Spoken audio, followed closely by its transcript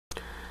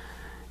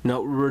You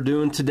know what we're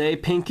doing today,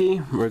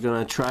 Pinky? We're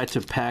gonna try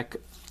to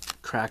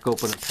crack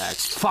open a pack.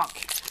 Fuck!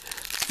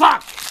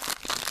 Fuck!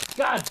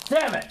 God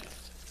damn it!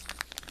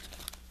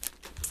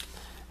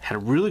 Had a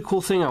really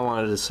cool thing I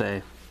wanted to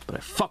say, but I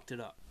fucked it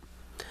up.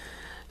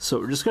 So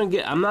we're just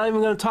gonna I'm not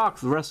even gonna talk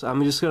the rest.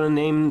 I'm just gonna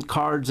name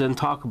cards and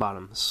talk about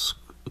them.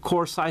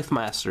 Core Scythe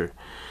Master.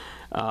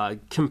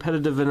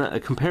 Comparative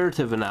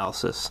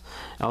analysis.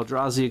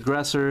 Eldrazi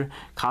Aggressor,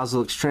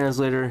 Kozilek's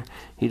Translator.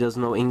 He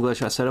doesn't know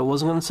English. I said I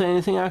wasn't going to say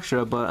anything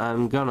extra, but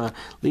I'm gonna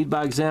lead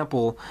by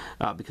example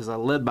because I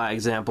led by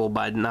example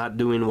by not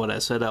doing what I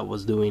said I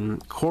was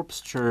doing. Corpse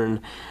Churn,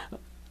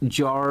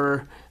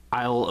 Jar,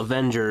 Isle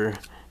Avenger,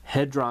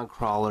 Hedron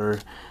Crawler,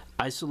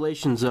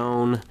 Isolation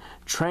Zone,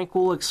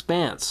 Tranquil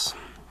Expanse.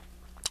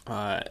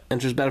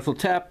 Enters battlefield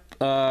tap,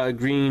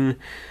 green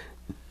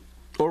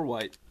or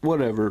white,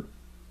 whatever.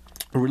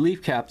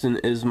 Relief Captain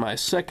is my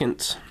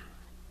second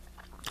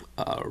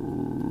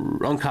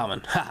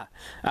uncommon. Ha!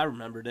 I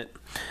remembered it.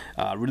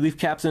 Relief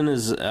Captain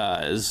is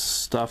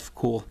stuff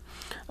cool.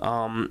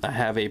 I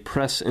have a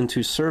Press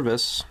into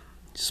Service.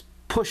 Just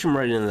push him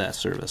right into that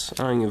service.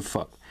 I don't give a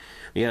fuck.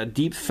 We got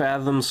Deep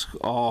Fathoms.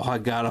 Oh, I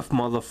got a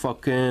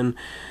motherfucking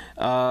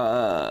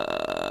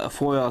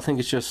foil. I think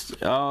it's just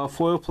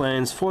foil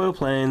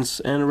planes,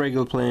 and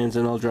regular planes,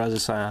 and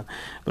Eldrazi Scion.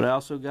 But I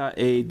also got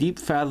a Deep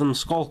Fathom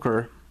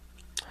Skulker.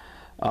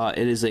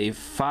 It is a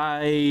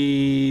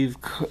 5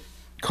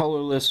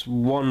 colorless,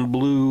 1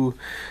 blue,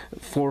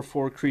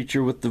 4/4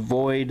 creature with the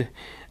void.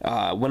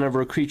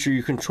 Whenever a creature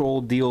you control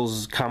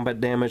deals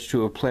combat damage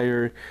to a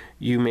player,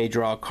 you may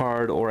draw a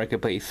card, or I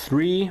could play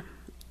 3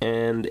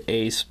 and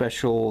a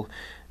special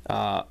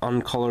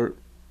uncolored.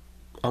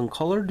 I'm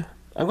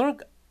gonna,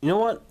 you know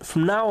what?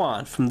 From now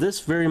on, from this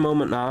very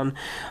moment on,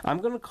 I'm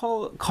gonna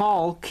call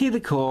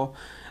Kiriko.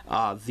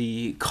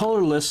 The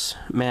colorless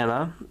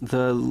mana,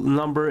 the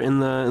number in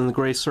the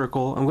gray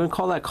circle, I'm going to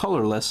call that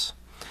colorless.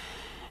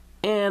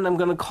 And I'm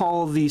going to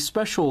call the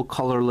special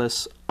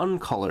colorless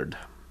uncolored.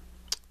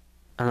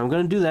 And I'm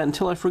going to do that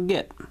until I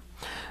forget.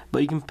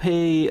 But you can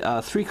pay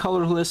 3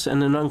 colorless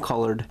and an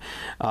uncolored.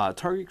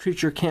 Target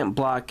creature can't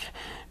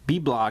be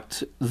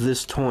blocked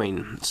this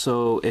turn.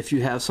 So if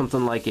you have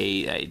something like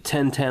a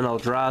 10-10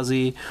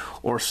 Eldrazi,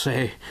 or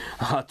say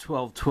a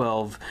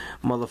 12-12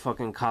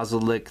 motherfucking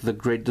Kozilek the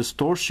Great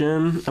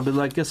Distortion, I'll be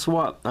like, guess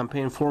what? I'm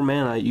paying 4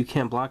 mana, you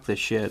can't block this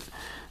shit.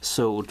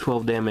 So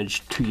 12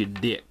 damage to your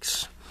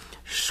dicks.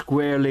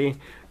 Squarely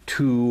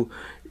to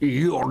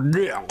your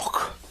dick.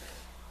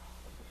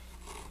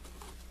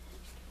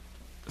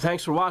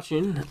 Thanks for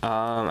watching.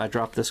 I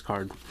dropped this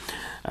card.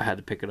 I had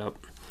to pick it up.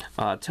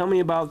 Tell me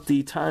about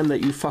the time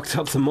that you fucked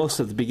up the most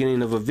at the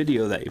beginning of a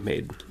video that you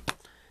made,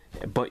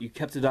 but you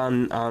kept it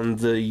on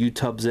the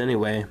YouTubes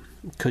anyway,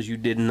 because you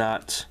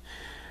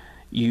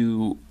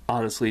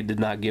honestly did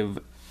not give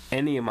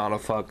any amount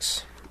of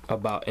fucks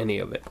about any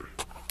of it.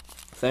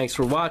 Thanks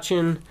for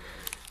watching.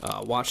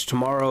 Watch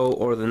tomorrow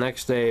or the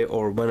next day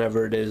or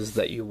whenever it is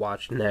that you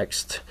watch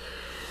next.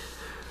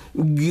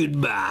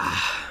 Goodbye.